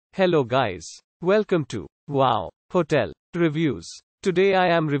Hello guys. Welcome to Wow Hotel Reviews. Today I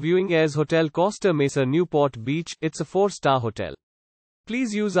am reviewing Ayres Hotel Costa Mesa Newport Beach. It's a 4-star hotel.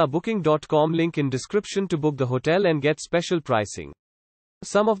 Please use our booking.com link in description to book the hotel and get special pricing.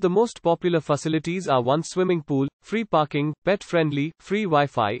 Some of the most popular facilities are one swimming pool, free parking, pet-friendly, free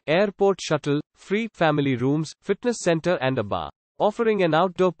Wi-Fi, airport shuttle, free family rooms, fitness center and a bar. Offering an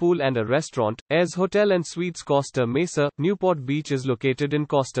outdoor pool and a restaurant, Ayres Hotel and Suites Costa Mesa, Newport Beach is located in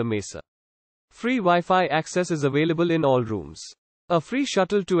Costa Mesa. Free Wi-Fi access is available in all rooms. A free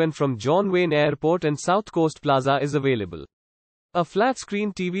shuttle to and from John Wayne Airport and South Coast Plaza is available. A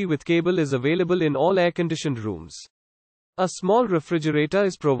flat-screen TV with cable is available in all air-conditioned rooms. A small refrigerator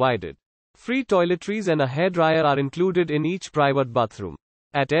is provided. Free toiletries and a hairdryer are included in each private bathroom.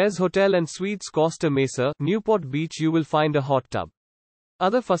 At Ayres Hotel and Suites Costa Mesa, Newport Beach you will find a hot tub.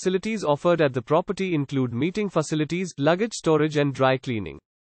 Other facilities offered at the property include meeting facilities, luggage storage and dry cleaning.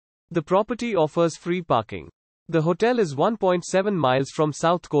 The property offers free parking. The hotel is 1.7 miles from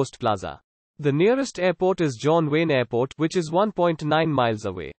South Coast Plaza. The nearest airport is John Wayne Airport, which is 1.9 miles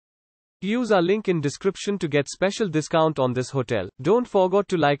away. Use our link in description to get special discount on this hotel. Don't forget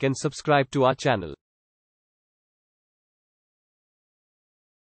to like and subscribe to our channel.